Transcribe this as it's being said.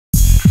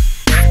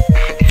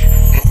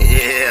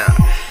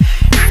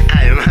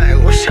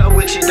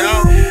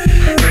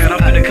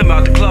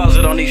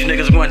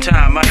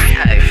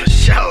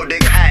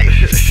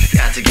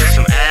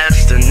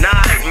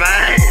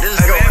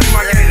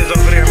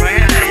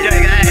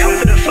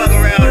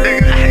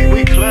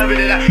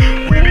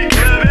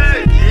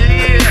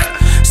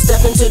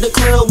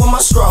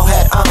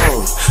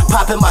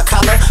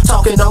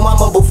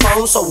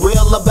on, so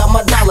real about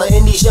my dollar,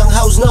 and these young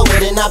hoes know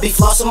it. And I be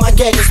flossing my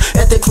gators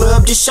at the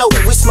club to show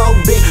it. We smoke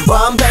big,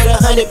 Bombay,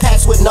 100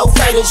 packs with no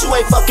faders. You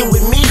ain't fucking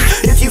with me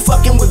if you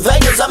fucking with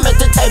Vegas. I'm at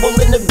the table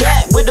in the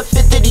back with a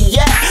fifth of the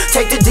yak.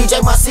 Take the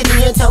DJ my city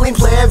and tell him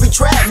play every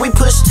track. We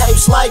push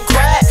tapes like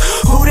crack.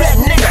 Who that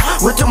nigga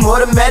with them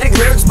automatic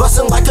lyrics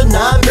bustin' like a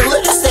 9mm?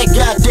 That's that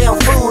goddamn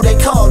fool they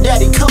call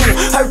Daddy Kool.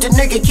 Heard the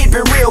nigga keep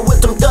it real with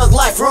them thug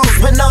life rules.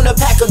 Been on a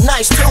pack of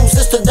nice tools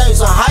since the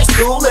days of high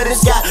school. Let his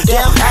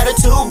goddamn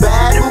attitude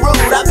bad and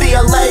rude. I be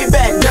a laid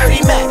back,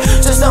 dirty Mac.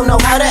 Just don't know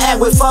how to act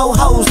with 4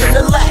 hoes in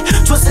the lack.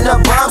 Twisting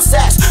up bomb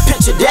sacks,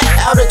 picture that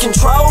out of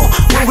control.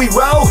 When we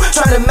roll,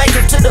 trying to make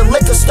it to the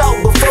liquor store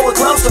before it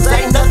close. Cause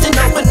ain't nothing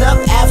open up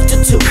after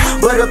 2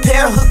 but a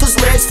pair of hookers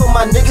legs for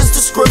my niggas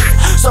to screw.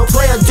 So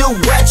play a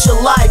duet you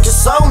like,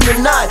 it's on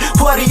tonight.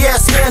 Party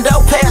ass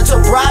handle pants to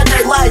broad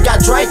daylight.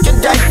 Got drink and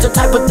date, the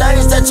type of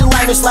things that you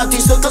like. And slap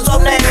these hookers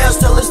on their ass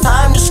till it's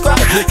time to scrape.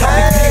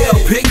 Hey,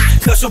 pick,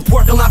 cause I'm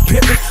working like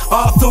pimpin'.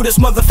 All through this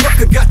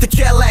motherfucker, got the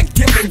Cadillac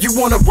dippin'. You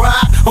wanna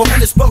ride on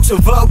 100 spokes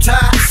and Vogue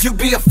ties? You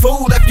be a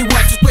fool if you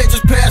watch this play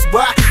just pass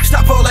by.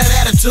 Stop all that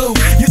attitude,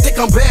 you think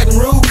I'm bad and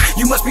rude?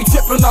 You must be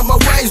trippin' on my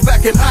ways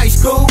back in high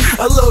school.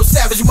 A little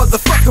savage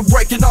motherfucker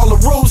breaking all the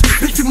rules.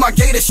 Bitch with my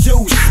gator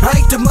shoes,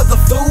 I ain't the mother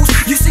fools.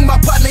 You see my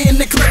partner in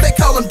the club, they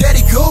call him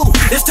Daddy Kool.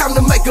 It's time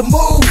to make a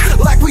move,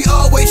 like we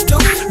always do.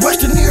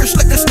 Rush the nearest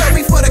liquor store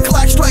before the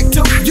clock strike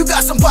 2. You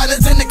got some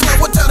partners in the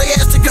club, we'll tell they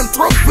ass to come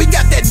through. We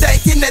got that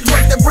dank in that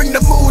drink that bring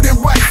the mood and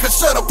right. For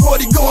sure the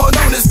party going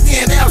on is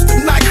getting house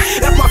tonight.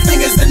 If my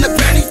fingers in the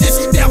panties, then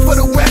she down for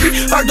the whammy.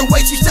 Heard the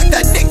way she suck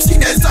that dick,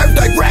 she deserved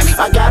that Grammy.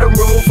 I got a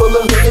room full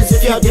of hookers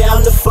if y'all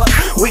down to fuck.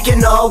 We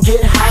can all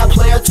get high,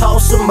 play or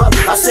toss them up.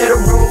 I said a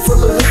room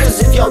full of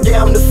hookers if y'all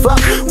down to fuck.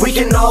 We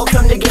can all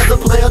come together,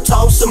 play or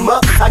toss them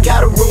up. I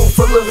got a room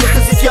full of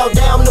hookers if y'all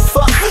down to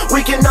fuck.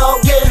 We can all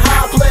get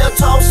high, play or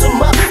toss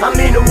them up. I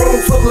mean a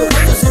room full of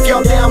hookers if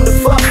y'all down to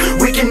fuck.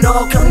 We can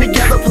all come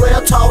together, play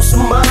or toss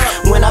them up.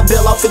 When I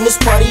bail off in this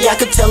party, I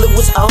could tell it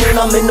was on.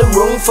 I'm in the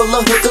room full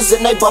of hookers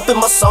and they bumping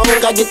my song.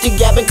 I get the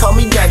gab and call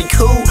me Daddy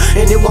Kool,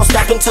 and it won't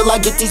stop until I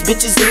get these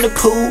bitches in the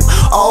pool.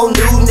 All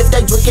nude, and if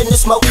they drinking and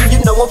smoking, you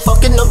know I'm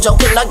fucking, I'm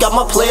joking. I got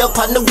my player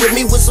partner with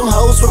me with some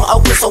hoes from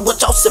Oakland, so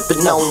what y'all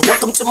sippin' on?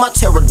 Welcome to my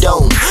terror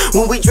dome.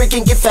 When we drink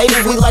and get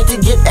faded, we like to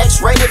get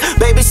X-rated.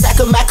 Baby,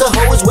 Sacramento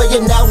hoe is where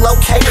you're now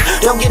located.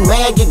 Don't get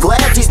mad, get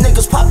glad these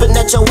niggas popping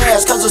at your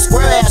ass. Cause a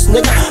square ass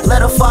nigga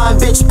let a fine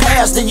bitch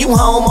pass. Then you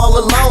home all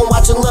alone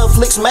watching love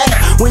flicks mad.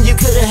 When you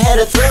could've had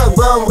a thug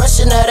bum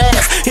rushing that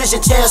ass. Here's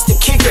your chance to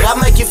kick it. I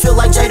make you feel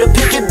like Jada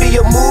Pinkett, be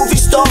a movie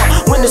star.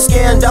 When the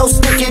scandal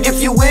stick it,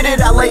 if you with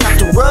it, I lay out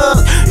the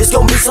rug. It's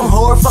gonna be some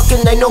horror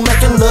fucking, ain't no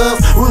making love.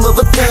 Rule of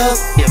a thug.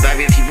 Yeah,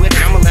 baby, if you with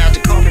it, I'm allowed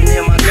to call me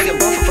near my nigga.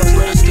 Both of us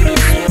let us do this,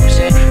 you know what I'm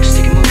saying?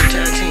 Stick it moving to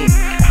the team.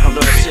 I'm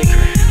the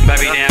secret.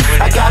 Baby, down with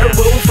it. I got a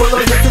room full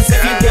of hookers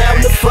if you down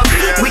to fuck.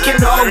 We can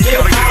all get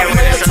high,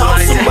 play or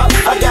toss them up.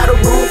 I got a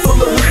room full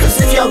of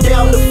hookers if y'all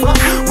down to fuck.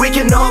 We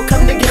can all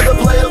come together,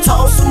 play or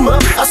toss them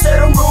up. I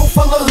said a room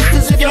full of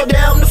hookers if y'all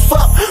down to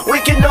fuck. We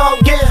can all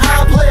get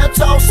high, play or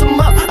toss them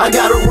up. I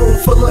got a room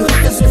full of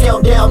hookers if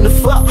y'all down to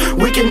fuck.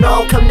 We can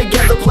all come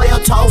together, play or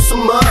toss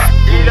them up.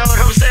 You know what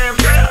I'm saying,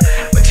 bro?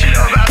 What you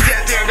know about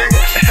that there, nigga?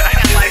 I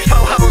had like 4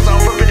 hoes on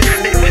ripping in the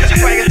nigga. What you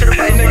bring it to the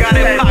face, nigga? I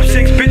done popped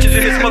 6 bitches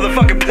in this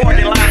motherfucking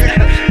parking lot.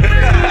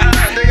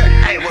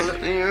 Hey, well,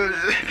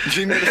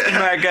 G-Menace,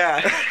 my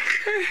guy.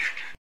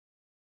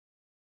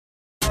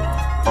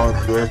 I'm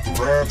the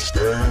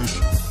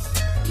TheRapStash.